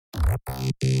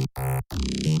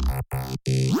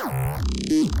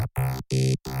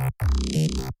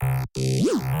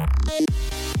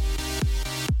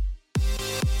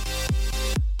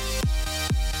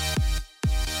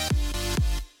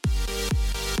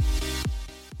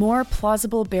More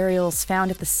plausible burials found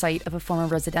at the site of a former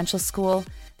residential school,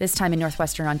 this time in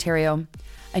northwestern Ontario.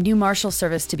 A new marshal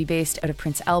service to be based out of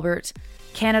Prince Albert.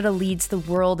 Canada leads the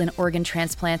world in organ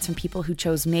transplants from people who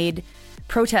chose MAID.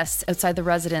 Protests outside the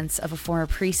residence of a former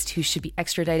priest who should be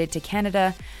extradited to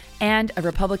Canada. And a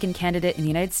Republican candidate in the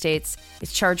United States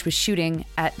is charged with shooting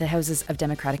at the houses of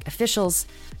Democratic officials.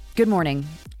 Good morning.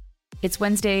 It's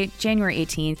Wednesday, January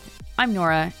 18th. I'm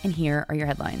Nora, and here are your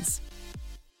headlines.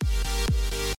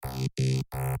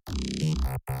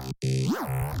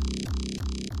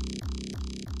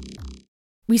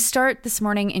 We start this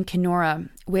morning in Kenora,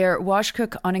 where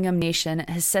Washcook Onungam Nation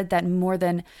has said that more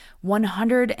than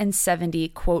 170,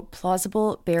 quote,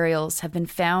 plausible burials have been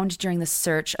found during the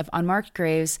search of unmarked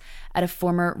graves at a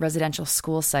former residential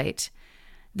school site.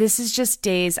 This is just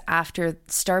days after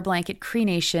Star Blanket Cree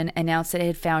Nation announced that it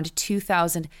had found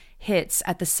 2,000 hits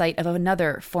at the site of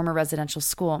another former residential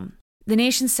school. The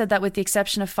nation said that with the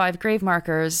exception of 5 grave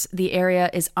markers, the area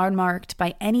is unmarked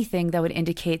by anything that would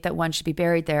indicate that one should be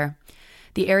buried there.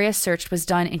 The area searched was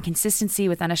done in consistency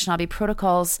with Anishinaabe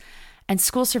protocols, and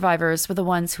school survivors were the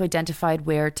ones who identified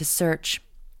where to search.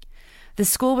 The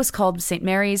school was called St.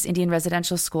 Mary's Indian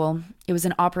Residential School. It was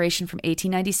in operation from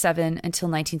 1897 until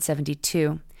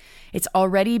 1972. It's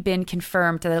already been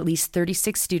confirmed that at least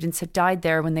 36 students had died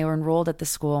there when they were enrolled at the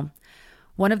school.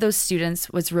 One of those students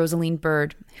was Rosaline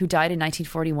Bird, who died in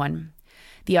 1941.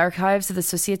 The archives of the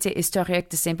Société Historique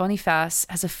de Saint-Boniface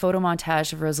has a photo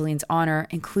montage of Rosaline's honor,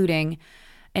 including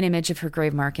an image of her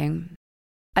grave marking.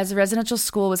 As the residential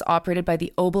school was operated by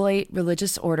the Oblate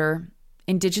Religious Order,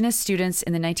 Indigenous students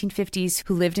in the 1950s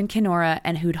who lived in Kenora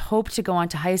and who'd hoped to go on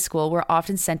to high school were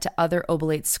often sent to other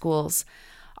Oblate schools,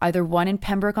 either one in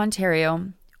Pembroke,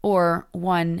 Ontario, or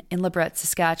one in LeBret,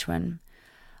 Saskatchewan.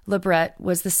 LeBret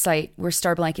was the site where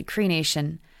Star Blanket Cree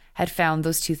Nation had found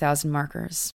those 2,000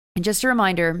 markers. And just a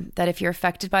reminder that if you're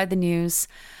affected by the news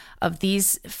of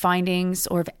these findings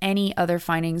or of any other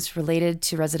findings related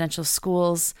to residential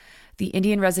schools, the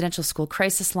Indian Residential School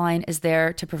Crisis Line is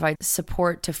there to provide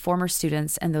support to former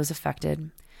students and those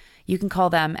affected. You can call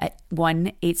them at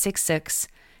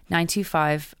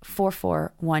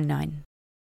 1-866-925-4419.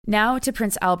 Now to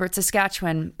Prince Albert,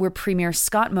 Saskatchewan, where Premier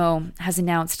Scott Moe has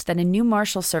announced that a new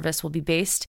marshal service will be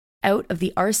based out of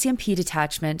the RCMP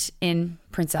detachment in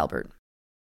Prince Albert.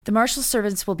 The marshal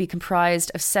service will be comprised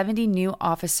of 70 new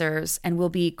officers and will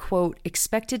be, quote,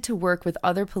 expected to work with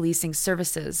other policing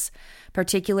services,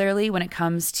 particularly when it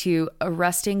comes to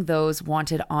arresting those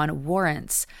wanted on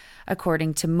warrants,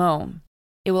 according to Moe.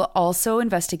 It will also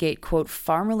investigate, quote,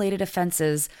 farm-related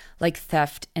offenses like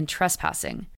theft and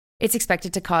trespassing. It's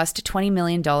expected to cost $20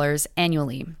 million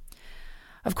annually.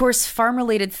 Of course,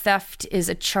 farm-related theft is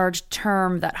a charged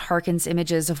term that harkens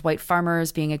images of white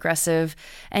farmers being aggressive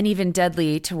and even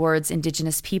deadly towards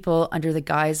Indigenous people under the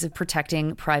guise of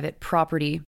protecting private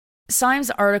property.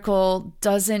 Syme's article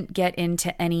doesn't get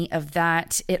into any of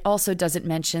that. It also doesn't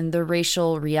mention the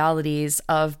racial realities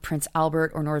of Prince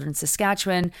Albert or Northern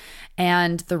Saskatchewan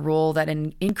and the role that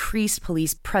an increased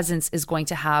police presence is going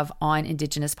to have on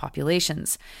Indigenous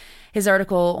populations. His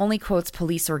article only quotes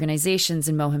police organizations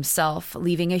and Moe himself,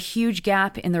 leaving a huge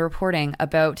gap in the reporting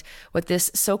about what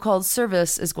this so-called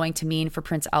service is going to mean for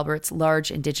Prince Albert's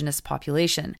large Indigenous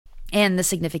population and the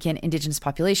significant Indigenous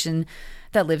population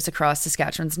that lives across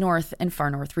Saskatchewan's north and far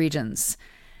north regions.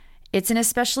 It's an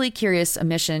especially curious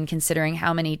omission considering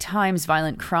how many times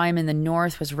violent crime in the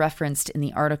north was referenced in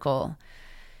the article.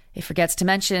 It forgets to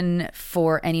mention,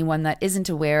 for anyone that isn't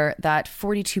aware, that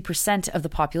 42% of the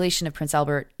population of Prince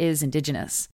Albert is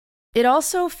Indigenous. It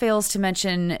also fails to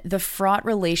mention the fraught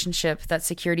relationship that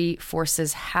security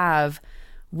forces have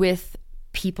with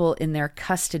people in their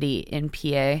custody in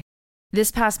PA.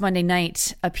 This past Monday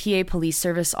night, a PA police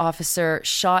service officer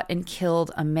shot and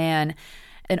killed a man.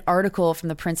 An article from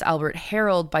the Prince Albert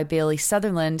Herald by Bailey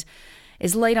Sutherland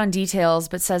is light on details,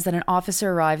 but says that an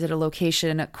officer arrived at a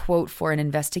location, quote, for an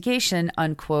investigation,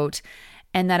 unquote,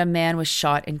 and that a man was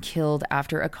shot and killed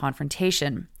after a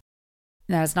confrontation.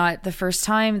 That is not the first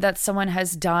time that someone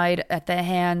has died at the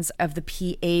hands of the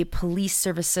PA police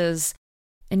services.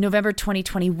 In November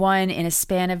 2021, in a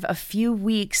span of a few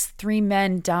weeks, 3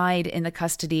 men died in the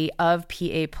custody of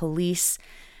PA police.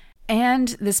 And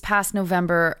this past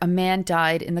November, a man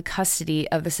died in the custody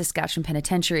of the Saskatchewan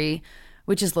Penitentiary,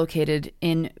 which is located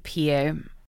in PA.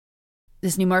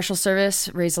 This new marshal service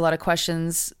raised a lot of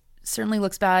questions certainly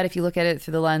looks bad if you look at it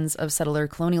through the lens of settler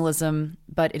colonialism,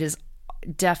 but it is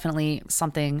definitely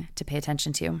something to pay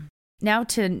attention to. Now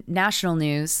to national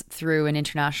news through an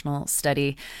international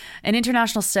study. An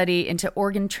international study into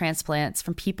organ transplants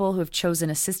from people who have chosen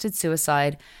assisted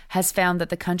suicide has found that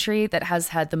the country that has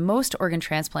had the most organ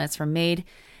transplants from MAID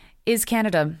is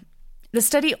Canada. The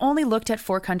study only looked at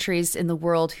 4 countries in the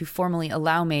world who formally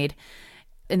allow MAID,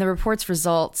 and the report's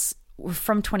results were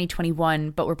from 2021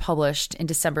 but were published in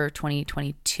December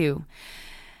 2022.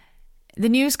 The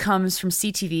news comes from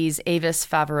CTV's Avis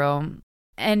Favreau,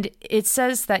 and it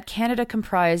says that Canada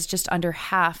comprised just under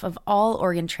half of all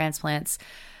organ transplants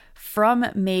from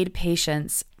MAID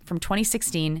patients from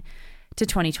 2016 to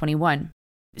 2021.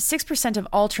 6% of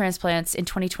all transplants in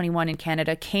 2021 in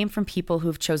Canada came from people who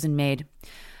have chosen MAID.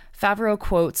 Favreau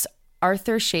quotes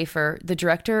Arthur Schaefer, the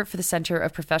director for the Centre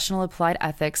of Professional Applied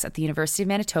Ethics at the University of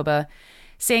Manitoba,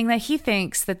 saying that he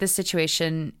thinks that this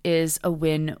situation is a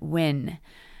win-win.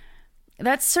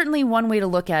 That's certainly one way to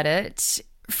look at it.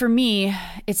 For me,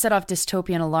 it set off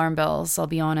dystopian alarm bells, I'll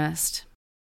be honest.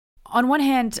 On one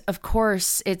hand, of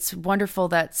course, it's wonderful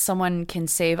that someone can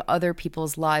save other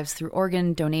people's lives through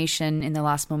organ donation in the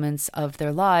last moments of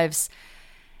their lives.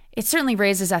 It certainly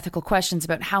raises ethical questions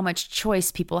about how much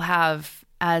choice people have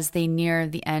as they near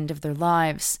the end of their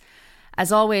lives.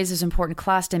 As always, there's an important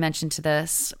class dimension to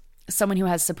this. Someone who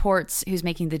has supports, who's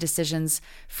making the decisions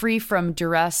free from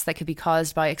duress that could be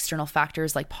caused by external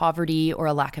factors like poverty or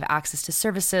a lack of access to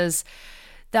services,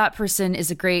 that person is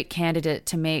a great candidate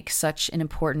to make such an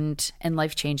important and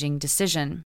life-changing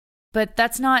decision. But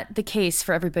that's not the case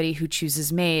for everybody who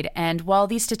chooses MAID. And while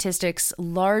these statistics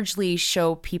largely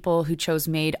show people who chose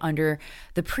MAID under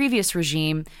the previous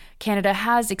regime, Canada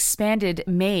has expanded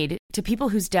MAID to people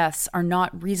whose deaths are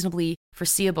not reasonably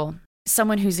foreseeable.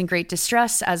 Someone who's in great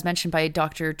distress, as mentioned by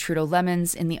Dr. Trudeau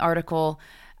Lemons in the article,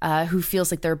 who feels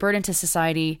like they're a burden to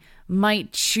society,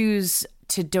 might choose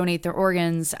to donate their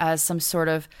organs as some sort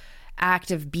of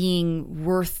act of being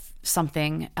worth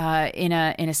something in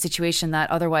a situation that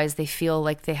otherwise they feel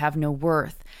like they have no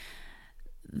worth.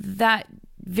 That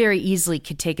very easily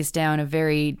could take us down a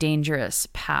very dangerous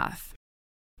path.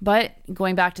 But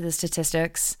going back to the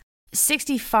statistics,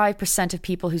 65% of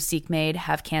people who seek MAID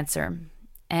have cancer.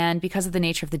 And because of the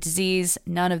nature of the disease,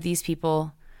 none of these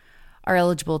people are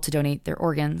eligible to donate their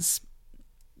organs.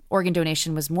 Organ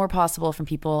donation was more possible from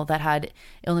people that had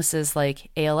illnesses like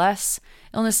ALS,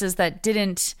 illnesses that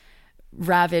didn't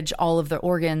ravage all of their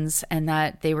organs and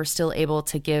that they were still able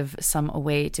to give some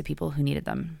away to people who needed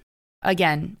them.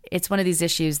 Again, it's one of these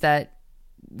issues that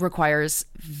requires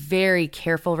very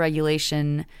careful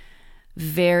regulation,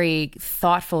 very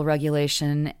thoughtful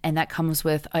regulation, and that comes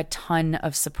with a ton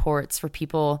of supports for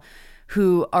people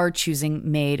who are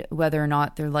choosing MAID, whether or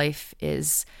not their life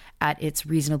is at its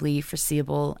reasonably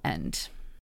foreseeable end.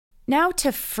 Now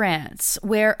to France,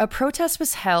 where a protest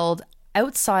was held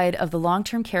outside of the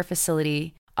long-term care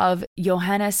facility of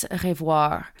Johannes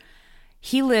Revoire.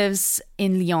 He lives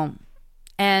in Lyon,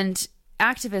 and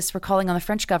activists were calling on the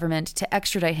French government to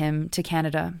extradite him to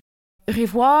Canada.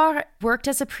 Revoire worked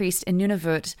as a priest in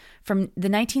Nunavut from the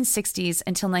 1960s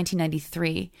until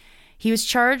 1993. He was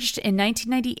charged in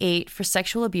 1998 for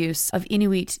sexual abuse of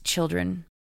Inuit children.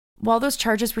 While those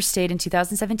charges were stayed in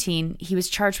 2017, he was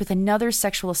charged with another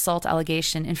sexual assault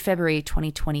allegation in February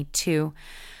 2022.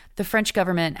 The French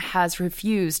government has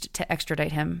refused to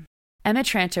extradite him. Emma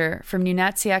Tranter from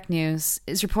Nunatsiaq News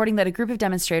is reporting that a group of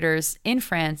demonstrators in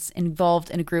France involved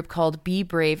in a group called Be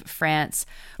Brave France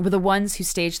were the ones who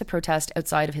staged the protest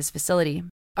outside of his facility.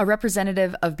 A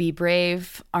representative of Be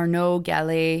Brave, Arnaud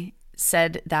Gallet,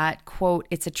 said that, quote,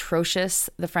 "It's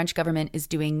atrocious. The French government is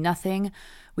doing nothing.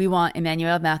 We want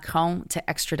Emmanuel Macron to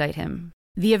extradite him."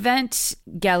 The event,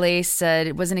 Gallet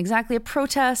said, wasn't exactly a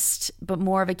protest, but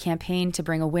more of a campaign to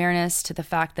bring awareness to the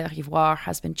fact that Revoire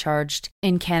has been charged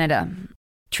in Canada.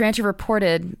 Tranter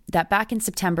reported that back in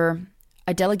September,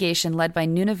 a delegation led by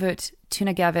Nunavut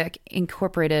Tunagavik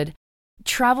Incorporated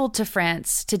traveled to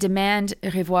France to demand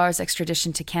Revoire's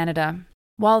extradition to Canada.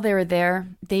 While they were there,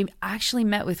 they actually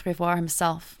met with Revoire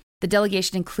himself. The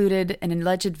delegation included an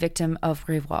alleged victim of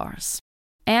Revoire's.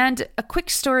 And a quick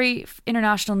story,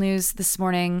 international news this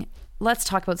morning. Let's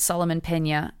talk about Solomon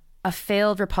Peña, a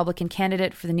failed Republican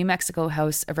candidate for the New Mexico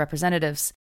House of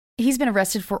Representatives. He's been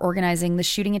arrested for organizing the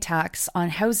shooting attacks on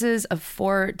houses of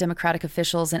 4 Democratic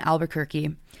officials in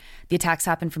Albuquerque. The attacks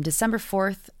happened from December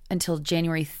 4th until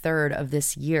January 3rd of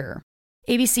this year.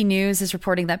 ABC News is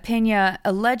reporting that Peña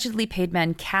allegedly paid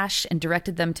men cash and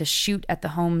directed them to shoot at the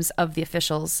homes of the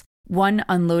officials. One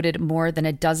unloaded more than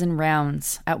a dozen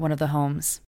rounds at one of the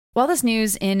homes. While this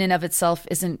news in and of itself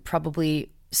isn't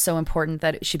probably so important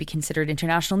that it should be considered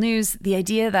international news, the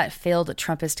idea that failed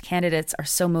Trumpist candidates are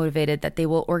so motivated that they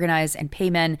will organize and pay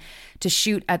men to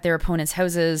shoot at their opponents'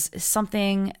 houses is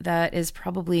something that is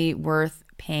probably worth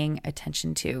paying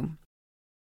attention to.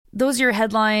 Those are your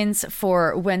headlines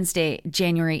for Wednesday,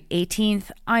 January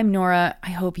 18th. I'm Nora.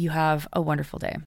 I hope you have a wonderful day.